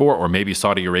have before? Or maybe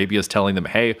Saudi Arabia is telling them,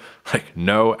 hey,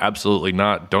 no, absolutely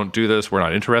not, don't do this, we're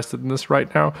not interested in this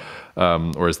right now?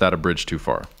 Or is that a bridge too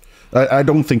far? I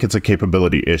don't think it's a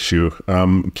capability issue.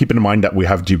 Keep in mind that we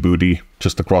have Djibouti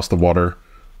just across the water.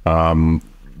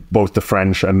 Both the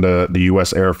French and the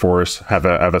U.S. Air Force have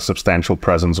a substantial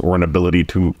presence or an ability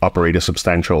to operate a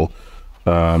substantial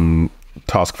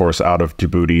task force out of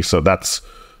Djibouti. So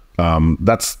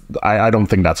I don't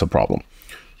think that's a problem.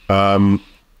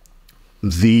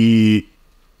 The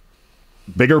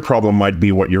bigger problem might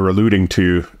be what you're alluding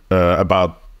to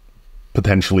about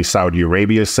potentially Saudi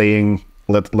Arabia saying,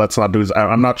 let's not do this.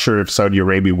 I'm not sure if Saudi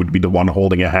Arabia would be the one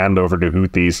holding a hand over the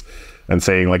Houthis and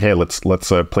saying, like, hey, let's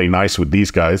play nice with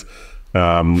these guys.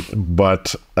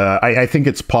 But I think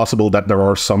it's possible that there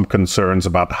are some concerns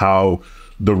about how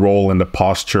the role and the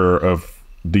posture of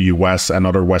the US and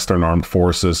other Western armed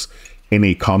forces in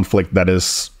a conflict that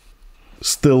is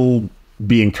still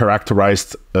being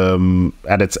characterized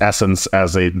at its essence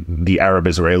as the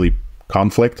Arab-Israeli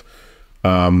conflict,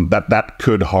 that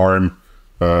could harm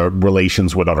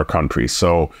relations with other countries.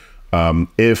 So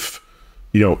if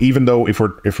even though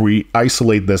if we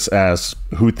isolate this as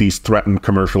Houthis threaten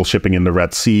commercial shipping in the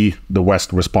Red Sea, the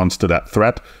West responds to that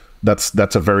threat. That's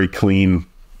a very clean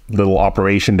little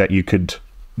operation that you could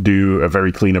do, a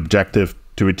very clean objective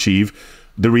to achieve.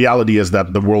 The reality is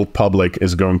that the world public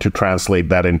is going to translate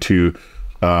that into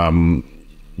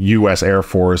U.S. Air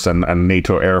Force and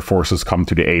NATO Air Forces come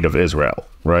to the aid of Israel,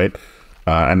 right?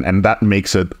 And that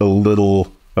makes it a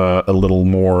little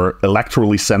more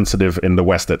electorally sensitive in the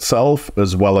West itself,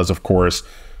 as well as, of course,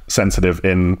 sensitive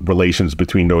in relations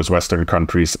between those Western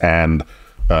countries and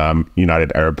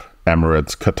United Arab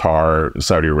Emirates, Qatar,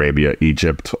 Saudi Arabia,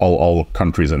 Egypt, all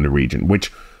countries in the region,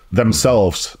 which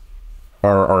themselves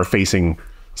are facing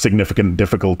significant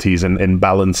difficulties in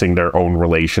balancing their own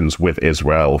relations with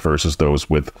Israel versus those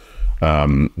with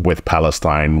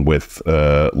Palestine, with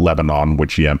Lebanon,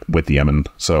 with Yemen.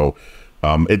 So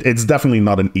it's definitely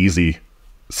not an easy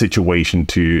situation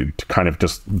to kind of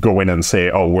just go in and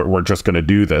say, oh, we're just going to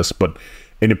do this. But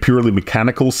in a purely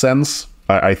mechanical sense,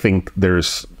 I think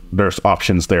there's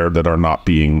options there that are not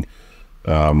being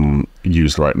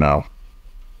used right now.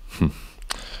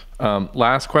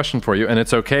 Last question for you, and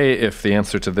it's okay if the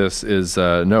answer to this is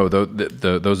no.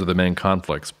 Those are the main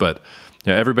conflicts, but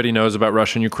everybody knows about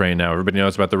Russia and Ukraine now. Everybody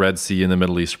knows about the Red Sea and the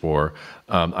Middle East war.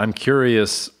 I'm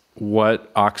curious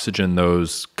what oxygen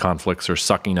those conflicts are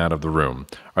sucking out of the room.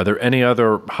 Are there any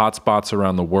other hotspots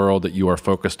around the world that you are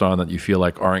focused on that you feel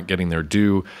like aren't getting their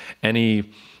due?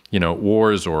 Any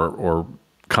wars or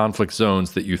conflict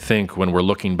zones that you think, when we're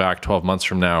looking back 12 months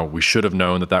from now, we should have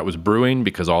known that was brewing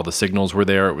because all the signals were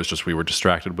there? It was just we were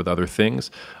distracted with other things.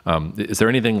 Is there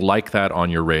anything like that on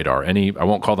your radar? I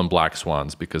won't call them black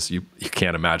swans because you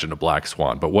can't imagine a black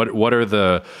swan, but what are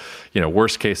the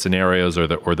worst case scenarios or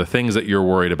the things that you're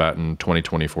worried about in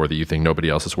 2024 that you think nobody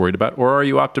else is worried about? Or are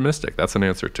you optimistic? That's an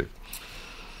answer too.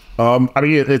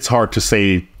 It's hard to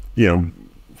say.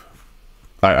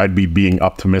 I'd be being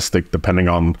optimistic depending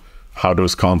on how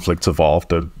those conflicts evolve.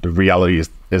 The reality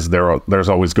is there's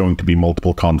always going to be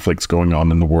multiple conflicts going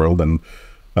on in the world, and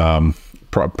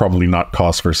probably not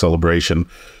cause for celebration.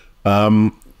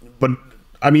 But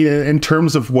in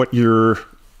terms of what you're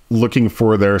looking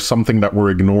for there, something that we're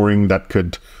ignoring that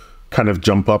could kind of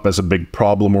jump up as a big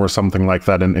problem or something like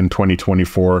that in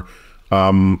 2024.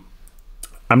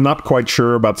 I'm not quite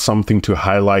sure about something to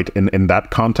highlight in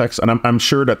that context, and I'm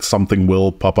sure that something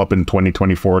will pop up in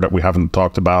 2024 that we haven't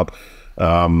talked about.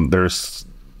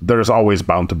 There's always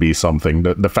bound to be something.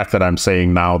 The fact that I'm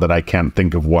saying now that I can't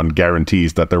think of one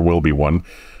guarantees that there will be one.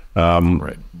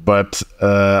 Right. But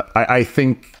I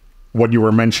think what you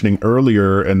were mentioning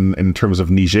earlier in terms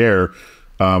of Niger,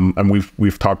 and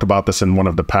we've talked about this in one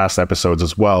of the past episodes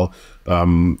as well.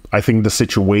 I think the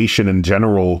situation in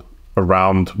general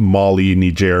around Mali,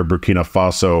 Niger, Burkina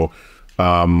Faso,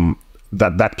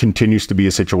 that continues to be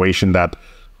a situation that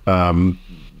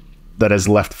is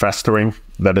left festering,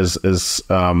 that is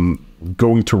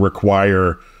going to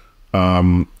require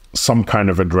some kind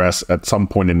of address at some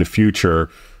point in the future.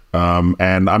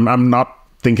 And I'm not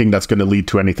thinking that's going to lead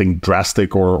to anything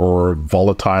drastic or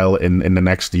volatile in the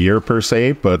next year per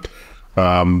se, but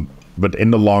in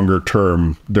the longer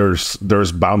term, there's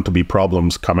bound to be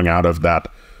problems coming out of that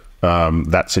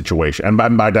situation.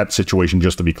 And by that situation,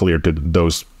 just to be clear to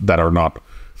those that are not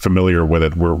familiar with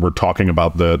it, we're talking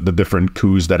about the different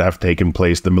coups that have taken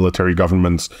place, the military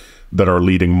governments that are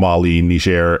leading Mali,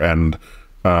 Niger, and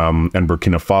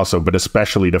Burkina Faso, but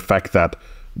especially the fact that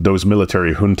those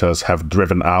military juntas have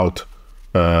driven out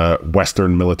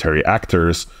Western military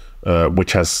actors,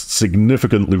 which has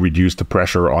significantly reduced the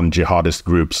pressure on jihadist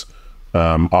groups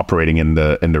operating in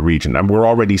the region. And we're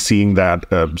already seeing that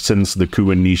since the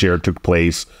coup in Niger took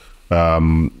place.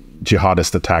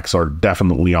 Jihadist attacks are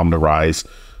definitely on the rise.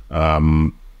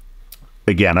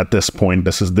 Again, at this point,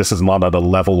 this is not at a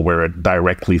level where it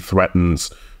directly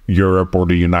threatens Europe or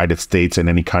the United States in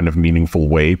any kind of meaningful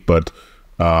way, but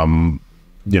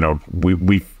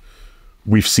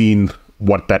we've seen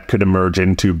what that could emerge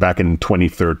into back in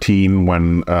 2013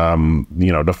 when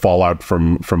the fallout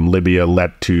from Libya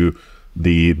led to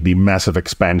the massive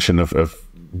expansion of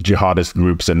jihadist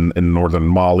groups in northern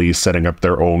Mali setting up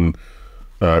their own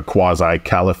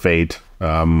quasi-caliphate.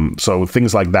 So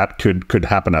things like that could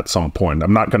happen at some point.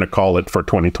 I'm not going to call it for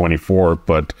 2024,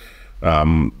 but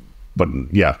But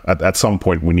yeah, at some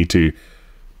point we need to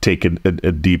take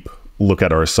a deep look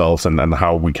at ourselves and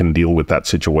how we can deal with that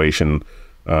situation,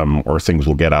 or things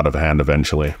will get out of hand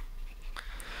eventually.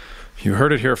 You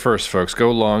heard it here first, folks.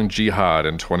 Go long jihad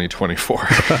in 2024.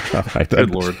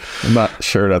 Good Lord. I'm not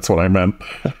sure that's what I meant.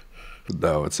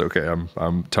 No, it's okay.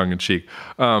 I'm tongue in cheek.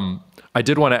 I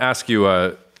did want to ask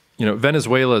you,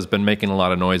 Venezuela has been making a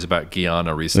lot of noise about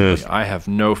Guyana recently. Yes. I have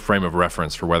no frame of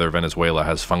reference for whether Venezuela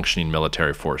has functioning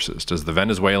military forces. Does a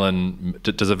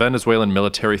Venezuelan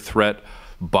military threat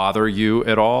bother you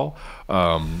at all?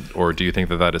 Or do you think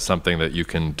that is something that you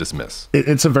can dismiss?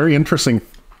 It's a very interesting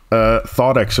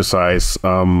thought exercise.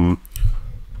 I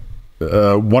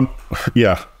won't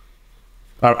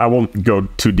go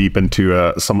too deep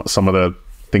into some of the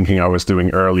thinking I was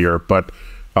doing earlier, but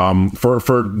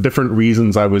for different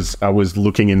reasons, I was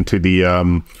looking into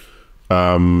the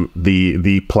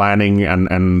planning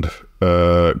and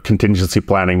contingency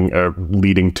planning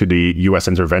leading to the U.S.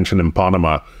 intervention in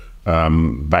Panama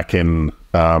back in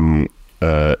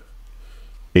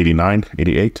 89,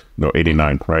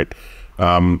 right?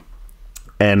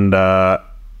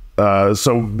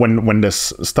 So when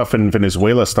this stuff in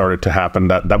Venezuela started to happen,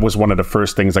 that was one of the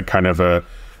first things that kind of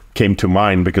came to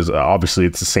mind, because obviously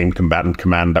it's the same combatant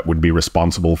command that would be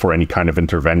responsible for any kind of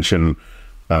intervention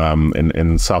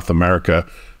in South America.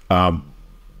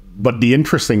 But the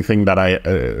interesting thing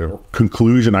that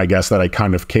conclusion, I guess, that I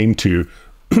kind of came to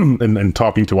in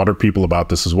talking to other people about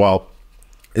this as well,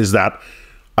 is that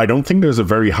I don't think there's a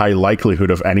very high likelihood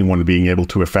of anyone being able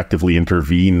to effectively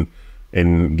intervene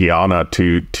in Guyana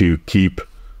to keep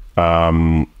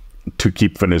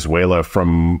Venezuela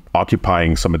from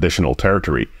occupying some additional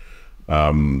territory,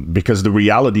 because the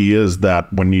reality is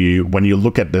that when you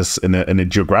look at this in a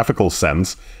geographical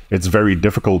sense, it's very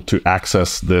difficult to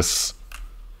access this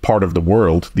part of the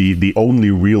world. The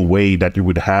only real way that you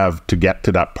would have to get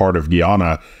to that part of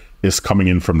Guyana is coming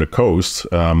in from the coast.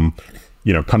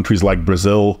 Countries like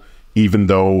Brazil, even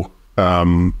though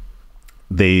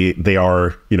they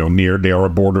are they are a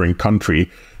bordering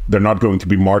country, they're not going to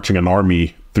be marching an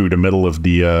army through the middle of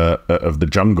the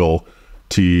jungle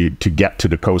to get to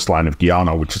the coastline of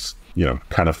Guyana, which is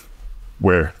kind of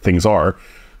where things are.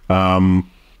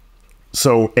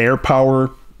 So air power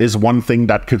is one thing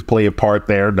that could play a part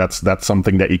there. That's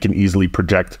something that you can easily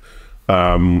project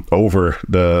over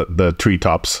the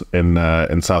treetops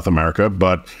in South America.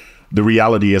 But the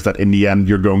reality is that in the end,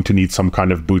 you're going to need some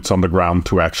kind of boots on the ground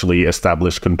to actually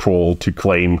establish control, to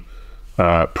claim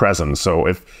presence. So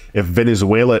if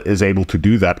Venezuela is able to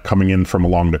do that coming in from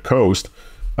along the coast,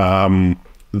 then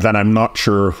I'm not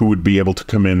sure who would be able to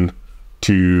come in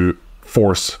to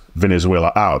force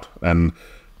Venezuela out. And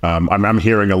I'm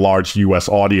hearing a large U.S.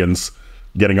 audience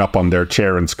getting up on their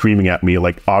chair and screaming at me,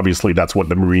 like, obviously that's what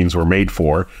the Marines were made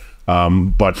for.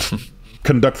 But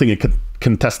conducting a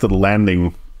contested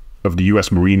landing of the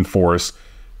U.S. Marine Force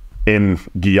in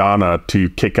Guyana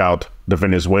to kick out the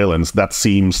Venezuelans, that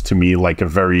seems to me like a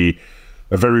very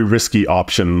risky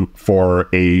option for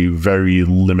a very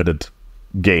limited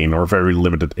gain or very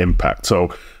limited impact.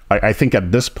 So I think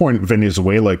at this point,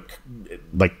 Venezuela,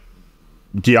 like,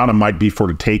 Guyana might be for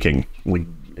the taking. Like,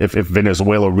 if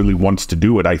Venezuela really wants to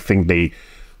do it, I think they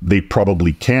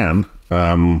probably can.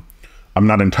 I'm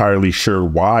not entirely sure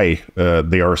why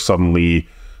they are suddenly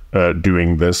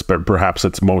doing this, but perhaps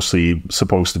it's mostly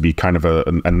supposed to be kind of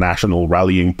a national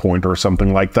rallying point or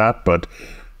something like that. But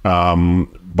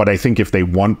I think if they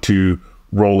want to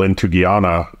roll into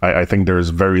Guyana, I think there's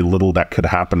very little that could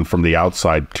happen from the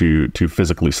outside to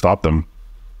physically stop them.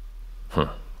 Huh.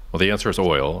 Well, the answer is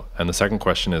oil. And the second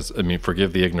question is,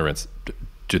 forgive the ignorance,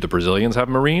 do the Brazilians have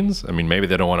Marines? Maybe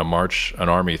they don't want to march an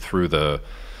army through the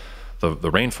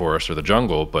rainforest or the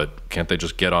jungle, but can't they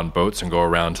just get on boats and go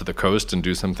around to the coast and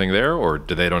do something there? Or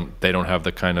do they don't have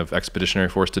the kind of expeditionary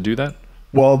force to do that?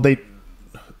 Well,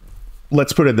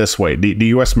 let's put it this way. The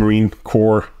U.S. Marine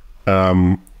Corps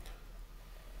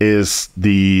is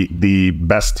the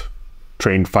best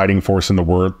trained fighting force in the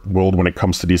world when it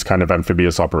comes to these kind of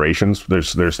amphibious operations.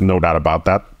 There's no doubt about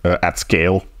that. At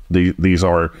scale, these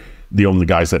are the only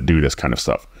guys that do this kind of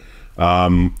stuff.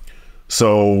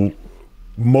 So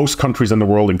most countries in the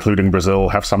world, including Brazil,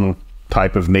 have some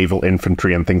type of naval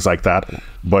infantry and things like that.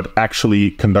 But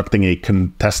actually conducting a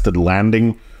contested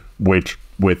landing with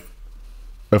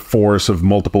a force of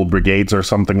multiple brigades or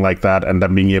something like that, and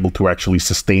then being able to actually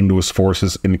sustain those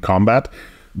forces in combat,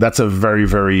 that's a very,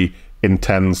 very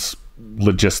intense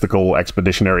logistical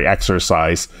expeditionary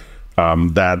exercise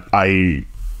that I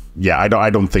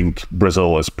don't think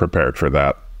Brazil is prepared for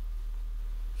that.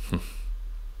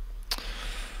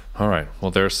 All right.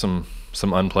 Well, there's some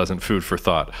some unpleasant food for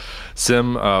thought.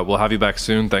 Sim, we'll have you back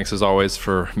soon. Thanks as always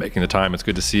for making the time. It's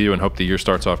good to see you, and hope the year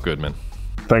starts off good, man.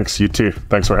 Thanks, you too.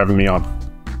 Thanks for having me on.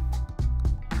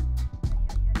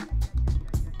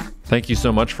 Thank you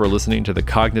so much for listening to the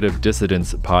Cognitive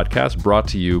Dissidence podcast, brought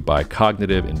to you by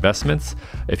Cognitive Investments.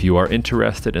 If you are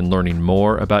interested in learning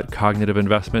more about cognitive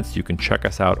investments, you can check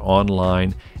us out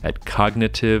online at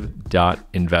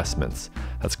cognitive.investments.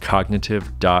 That's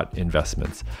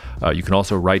cognitive.investments. You can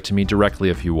also write to me directly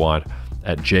if you want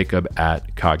at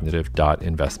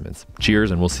jacob@cognitive.investments.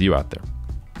 Cheers, and we'll see you out there.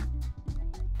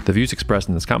 The views expressed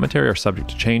in this commentary are subject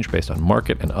to change based on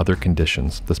market and other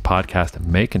conditions. This podcast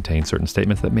may contain certain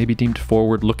statements that may be deemed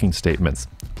forward-looking statements.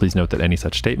 Please note that any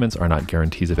such statements are not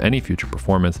guarantees of any future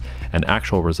performance, and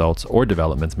actual results or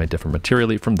developments may differ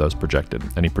materially from those projected.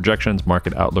 Any projections,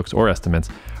 market outlooks, or estimates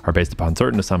are based upon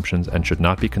certain assumptions and should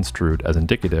not be construed as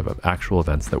indicative of actual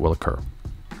events that will occur.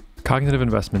 Cognitive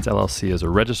Investments LLC is a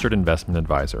registered investment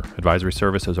advisor. Advisory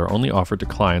services are only offered to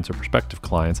clients or prospective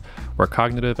clients where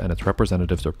Cognitive and its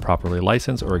representatives are properly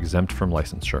licensed or exempt from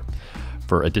licensure.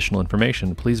 For additional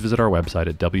information, please visit our website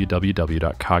at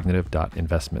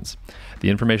www.cognitive.investments. The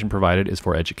information provided is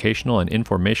for educational and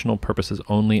informational purposes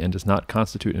only and does not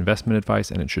constitute investment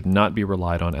advice, and it should not be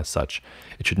relied on as such.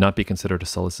 It should not be considered a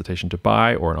solicitation to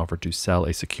buy or an offer to sell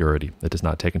a security. It does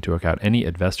not take into account any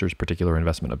investor's particular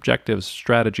investment objectives,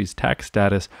 strategies, tax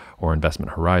status, or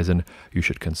investment horizon. You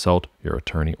should consult your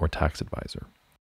attorney or tax advisor.